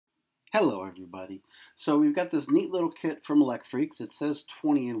Hello everybody. So we've got this neat little kit from Elecfreaks. It says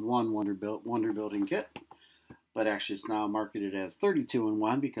 20-in-1 Wonder Building Kit, but actually it's now marketed as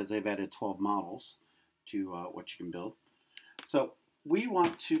 32-in-1 because they've added 12 models to what you can build. So we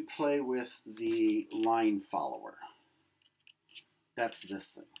want to play with the line follower. That's this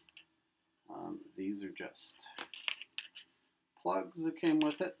thing. These are just plugs that came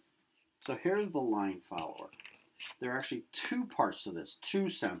with it. So here's the line follower. There are actually two parts to this, two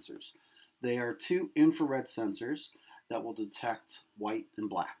sensors. They are two infrared sensors that will detect white and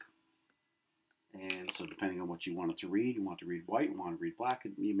black. And so depending on what you want it to read, you want to read white, you want to read black,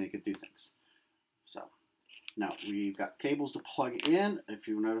 and you make it do things. So now we've got cables to plug in. If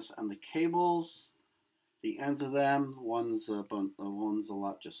you notice on the cables, the ends of them, one's a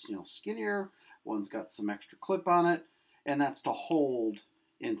lot just skinnier, one's got some extra clip on it, and that's to hold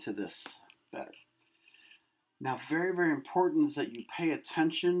into this better. Now, very, very important is that you pay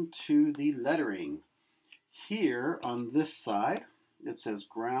attention to the lettering. Here on this side, it says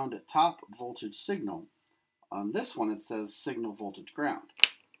ground at top, voltage signal. On this one, it says signal voltage ground.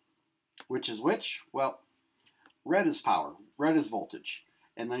 Which is which? Well, red is power, red is voltage.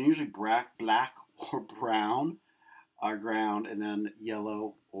 And then usually black or brown are ground, and then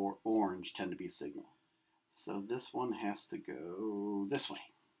yellow or orange tend to be signal. So this one has to go this way.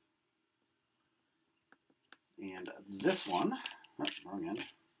 And this one, wrong end.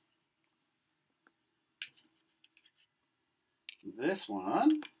 This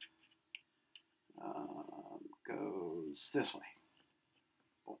one goes this way.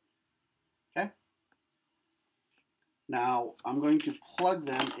 Okay. Now I'm going to plug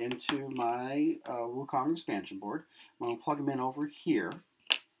them into my Wukong expansion board. I'm going to plug them in over here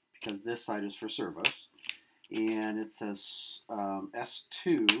because this side is for servos. And it says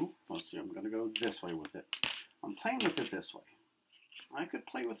S2. Let's see, I'm going to go this way with it. I'm playing with it this way. I could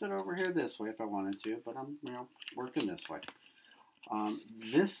play with it over here this way if I wanted to, but I'm working this way.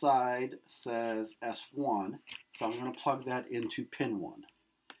 This side says S1, so I'm going to plug that into pin 1.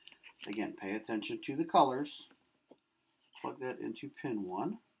 Again, pay attention to the colors. Plug that into pin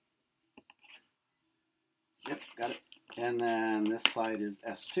 1. Yep, got it. And then this side is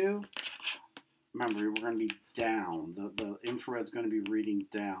S2. Remember, we're going to be down. The infrared's going to be reading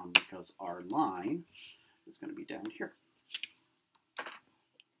down because our line is going to be down here.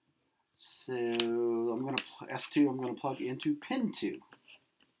 So I'm going to S2. I'm going to plug into pin 2.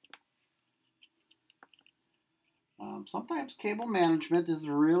 Sometimes cable management is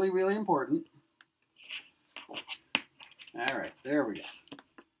really, really important. All right, there we go.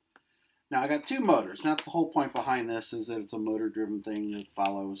 Now I got two motors. And that's the whole point behind this, is that it's a motor-driven thing that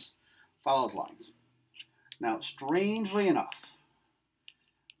follows lines. Now, strangely enough,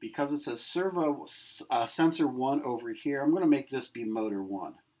 because it says servo sensor 1 over here, I'm going to make this be motor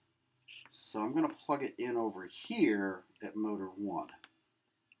 1. So I'm going to plug it in over here at motor 1.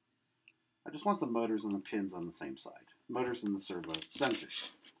 I just want the motors and the pins on the same side. Motors and the servo sensors.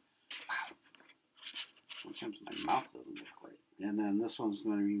 Wow. Sometimes my mouth doesn't work right. And then this one's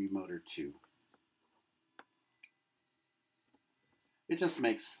going to be motor 2. It just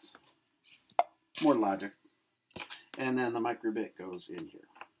makes more logic. And then the microbit goes in here.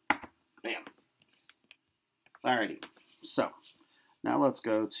 Bam. Alrighty. So now let's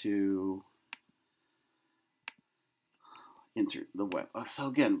go to enter the web. So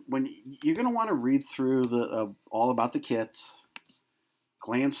again, when you're going to want to read through the all about the kit,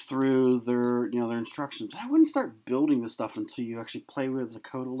 glance through their their instructions. I wouldn't start building this stuff until you actually play with the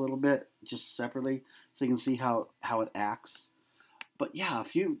code a little bit, just separately, so you can see how it acts. But yeah,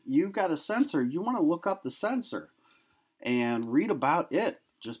 if you've got a sensor, you want to look up the sensor and read about it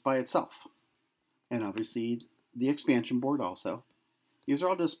just by itself. And obviously the expansion board also. These are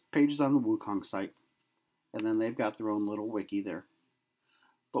all just pages on the Wukong site. And then they've got their own little wiki there.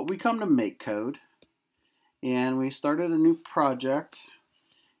 But we come to make code. And we started a new project.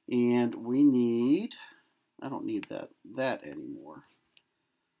 And we need, I don't need that anymore.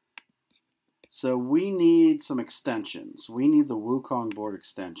 So we need some extensions. We need the Wukong board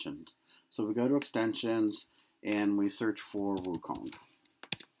extension. So we go to extensions and we search for Wukong.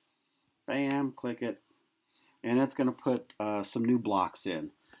 Bam, click it. And it's going to put some new blocks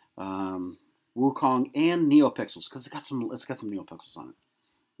in. Wukong and NeoPixels, because it's got some NeoPixels on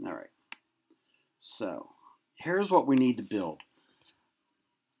it. All right. So here's what we need to build.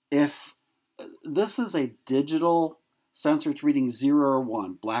 If this is a digital sensor, it's reading 0 or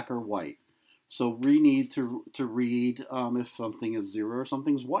 1, black or white. So we need to read if something is 0 or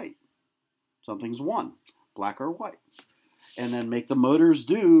something's white. Something's 1, black or white. And then make the motors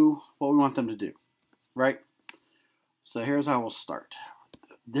do what we want them to do, right? So here's how we'll start.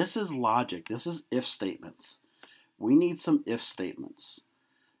 this is logic. This is if statements. We need some if statements.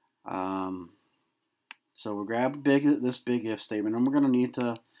 So we'll grab this big if statement, and we're going to need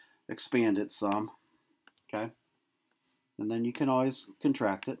to expand it some. Okay? And then you can always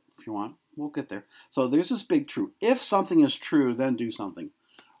contract it if you want. We'll get there. So there's this big true. If something is true, then do something.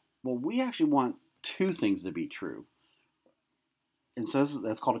 Well, we actually want two things to be true. And so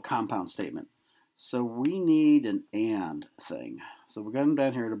that's called a compound statement. So we need an and thing. So we're going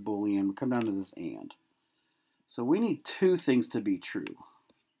down here to Boolean. We come down to this and. So we need two things to be true.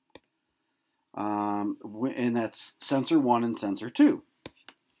 And that's sensor 1 and sensor 2.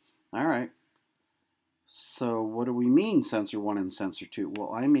 All right. So what do we mean sensor 1 and sensor 2?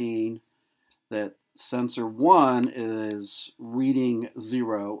 Well, I mean that sensor 1 is reading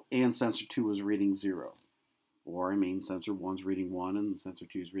 0 and sensor 2 is reading 0. Or I mean sensor 1 is reading 1 and sensor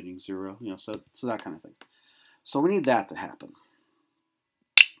 2 is reading 0. You know, so that kind of thing. So we need that to happen.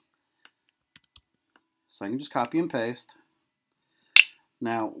 So I can just copy and paste.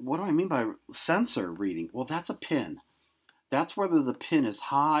 Now, what do I mean by sensor reading? Well, that's a pin. That's whether the pin is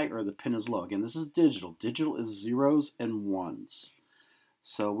high or the pin is low. Again, this is digital. Digital is zeros and ones.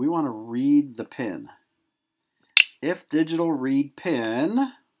 So we want to read the pin. If digital read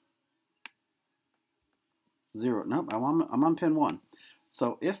pin 0. Nope, I'm on pin 1.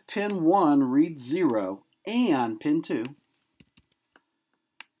 So if pin 1 reads 0 and pin 2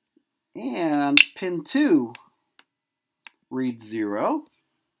 and pin 2 reads 0,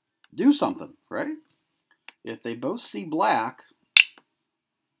 do something, right? If they both see black,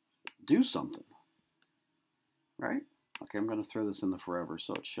 do something, right? Okay, I'm going to throw this in the forever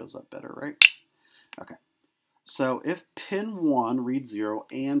so it shows up better, right? Okay. So if pin 1 reads 0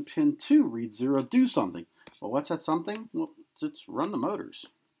 and pin 2 reads 0, do something. Well, what's that something? Well, just run the motors.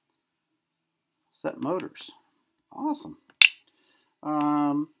 Set motors. Awesome.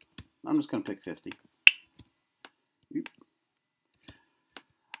 I'm just going to pick 50.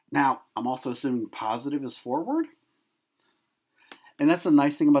 Now, I'm also assuming positive is forward. And that's the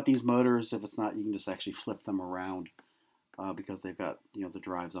nice thing about these motors. If it's not, you can just actually flip them around because they've got, you know, the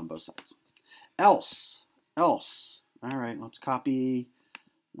drives on both sides. Else. All right, let's copy.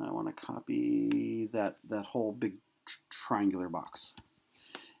 I want to copy that whole big triangular box.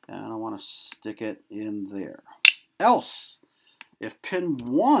 And I want to stick it in there. Else, if pin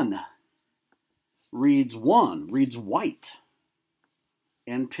 1 reads white,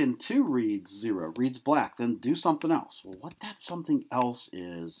 and pin 2 reads 0, reads black, then do something else. Well, what that something else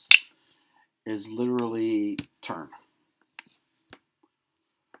is literally turn.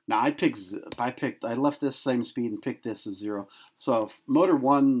 Now I left this same speed and picked this as 0. So if motor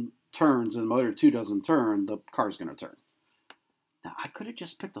 1 turns and motor 2 doesn't turn, the car's going to turn. Now I could have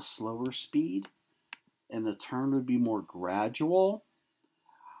just picked a slower speed and the turn would be more gradual.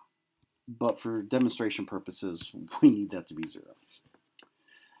 But for demonstration purposes, we need that to be 0.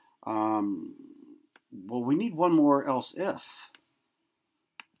 Well, we need one more else if.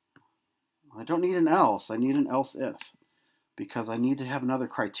 I don't need an else. I need an else if. Because I need to have another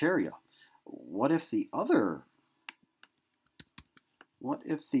criteria. What if the other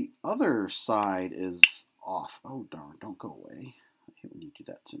side is off? Oh darn, don't go away. I hate when you do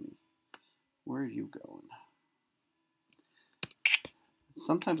that to me. Where are you going?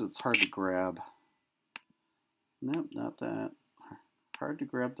 Sometimes it's hard to grab. Nope, not that. Hard to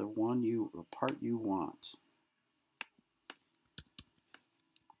grab the part you want.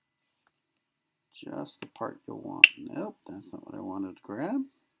 Just the part you'll want. Nope, that's not what I wanted to grab.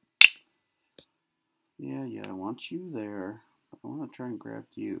 Yeah, I want you there. I want to try and grab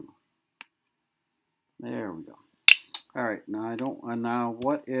you. There we go. All right, now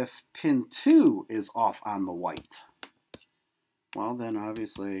what if pin 2 is off on the white? Well, then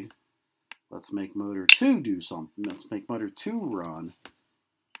obviously, let's make motor 2 do something. Let's make motor 2 run,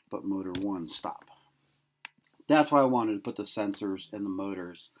 but motor 1 stop. That's why I wanted to put the sensors and the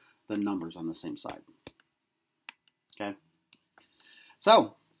motors, the numbers on the same side. Okay.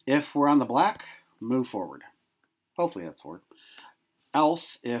 So, if we're on the black, move forward. Hopefully that's forward.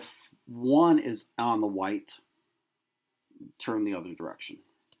 Else, if 1 is on the white, turn the other direction.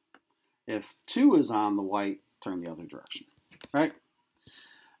 If 2 is on the white, turn the other direction. Right?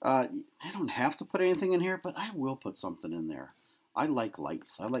 I don't have to put anything in here, but I will put something in there. I like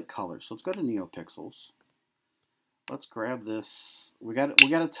lights. I like colors. So let's go to NeoPixels. Let's grab this. We got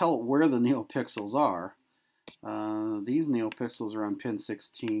to tell it where the NeoPixels are. These NeoPixels are on pin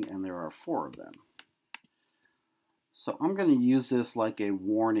 16, and there are 4 of them. So I'm going to use this like a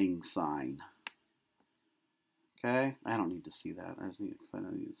warning sign. Okay, I don't need to see that. I don't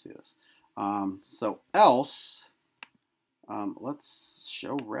need to see this. So else, Let's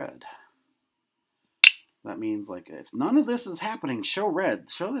show red. That means, like, if none of this is happening, show red.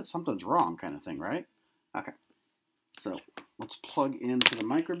 Show that something's wrong kind of thing, right? Okay. So let's plug into the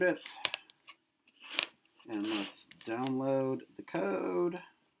microbit. And let's download the code.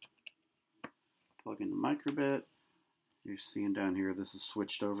 Plug in the microbit. You're seeing down here, this is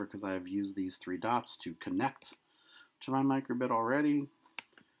switched over because I've used these 3 dots to connect to my microbit already.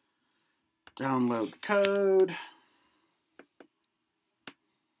 Download the code.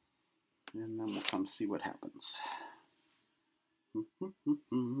 And then we'll come see what happens.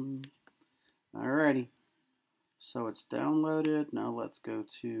 Alrighty. So it's downloaded. Now let's go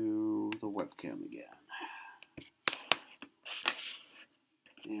to the webcam again.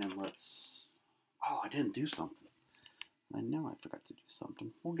 And let's... Oh, I didn't do something. I know I forgot to do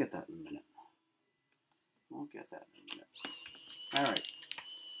something. We'll get that in a minute. We'll get that in a minute. Alright.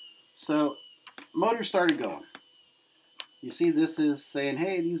 So, motor started going. You see this is saying,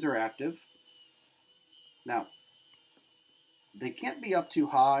 hey, these are active. Now, they can't be up too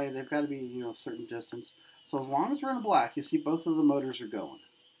high. They've got to be, a certain distance. So as long as we're in black, you see both of the motors are going.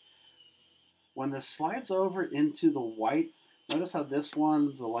 When this slides over into the white, notice how this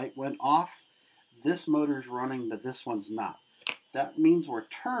one, the light went off. This motor's running, but this one's not. That means we're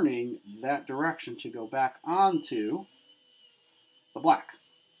turning that direction to go back onto the black.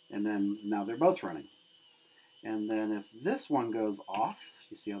 And then now they're both running. And then if this one goes off,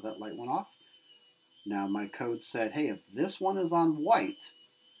 you see how that light went off? Now my code said, hey, if this one is on white,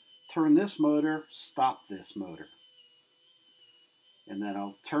 turn this motor, stop this motor. And then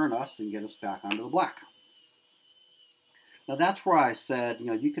I'll turn us and get us back onto the black. Now that's where I said,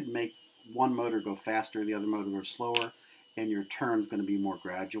 you could make one motor go faster, the other motor go slower, and your turn's going to be more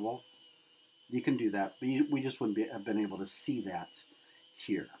gradual. You can do that, but we just wouldn't have been able to see that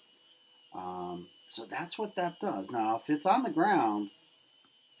here. So that's what that does. Now, if it's on the ground,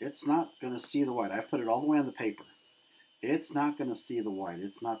 it's not going to see the white. I put it all the way on the paper. It's not going to see the white.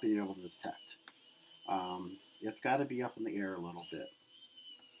 It's not being able to detect. It's got to be up in the air a little bit.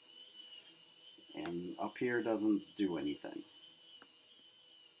 And up here doesn't do anything.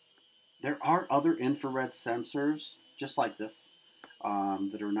 There are other infrared sensors, just like this,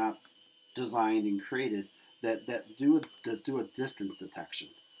 that are not designed and created that do a distance detection.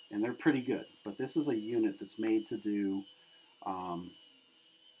 And they're pretty good. But this is a unit that's made to do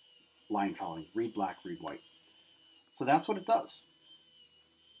line following, read black, read white. So that's what it does.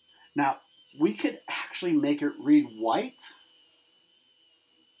 Now, we could actually make it read white,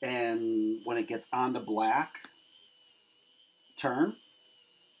 and when it gets onto black, turn.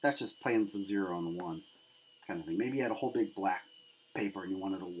 That's just playing with the 0 and the 1 kind of thing. Maybe you had a whole big black paper and you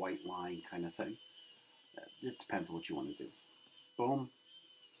wanted a white line kind of thing. It depends on what you want to do. Boom.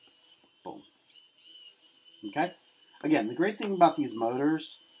 Boom. Okay? Again, the great thing about these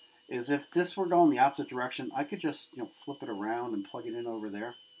motors is if this were going the opposite direction, I could just flip it around and plug it in over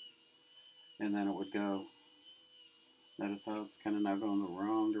there. And then it would go. Notice how it's kind of now going the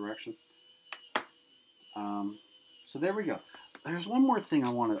wrong direction. So there we go. There's one more thing I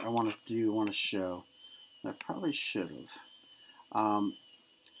want to show. I probably should have.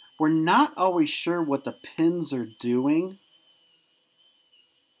 We're not always sure what the pins are doing.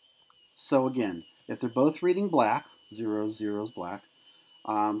 So again, if they're both reading black, 0, 0 is black,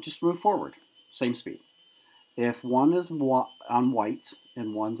 just move forward, same speed. If one is on white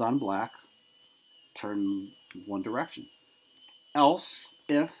and one's on black, turn one direction. Else,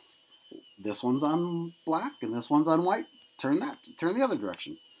 if this one's on black and this one's on white, turn the other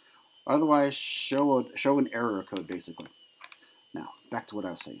direction. Otherwise, show an error code, basically. Now, back to what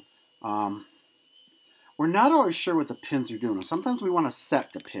I was saying. We're not always sure what the pins are doing. Sometimes we want to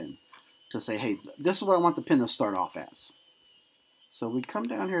set the pin to say, hey, this is what I want the pin to start off as. So we come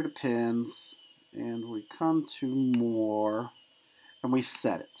down here to pins, and we come to more, and we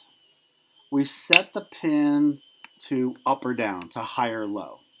set it. We set the pin to up or down, to high or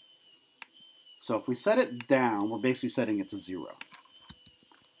low. So if we set it down, we're basically setting it to 0.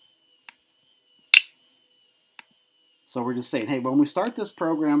 So we're just saying, hey, when we start this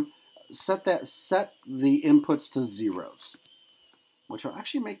program, set the inputs to zeros, which will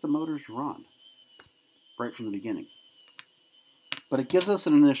actually make the motors run right from the beginning. But it gives us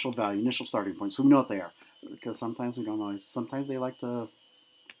an initial value, initial starting point, so we know what they are. Because sometimes we don't know. Sometimes they like to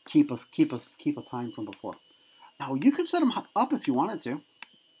keep a time from before. Now you could set them up if you wanted to,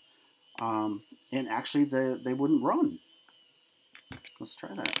 and actually they wouldn't run. Let's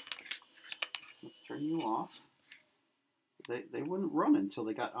try that. Let's turn you off. They wouldn't run until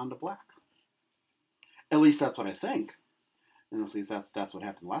they got onto black. At least that's what I think. And at least that's what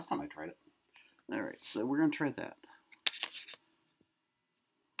happened last time I tried it. All right, so we're gonna try that.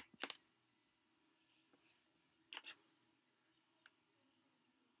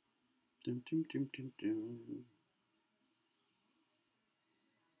 Dum, dum, dum, dum, dum.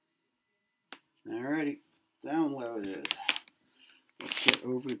 Alrighty, downloaded. Let's get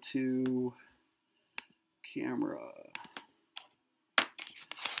over to camera.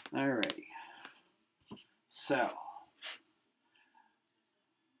 Alrighty. So,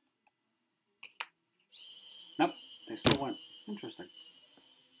 nope, they still went. Interesting.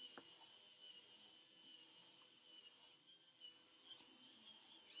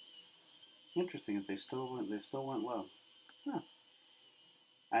 Interesting if they still went low. Huh.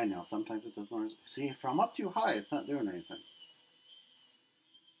 I know, sometimes it doesn't. See, if I'm up too high, it's not doing anything.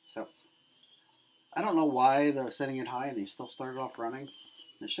 So, I don't know why they're setting it high and they still started off running.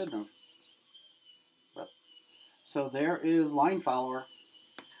 They shouldn't have. But, so there is LineFollower.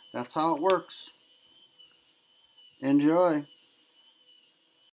 That's how it works. Enjoy.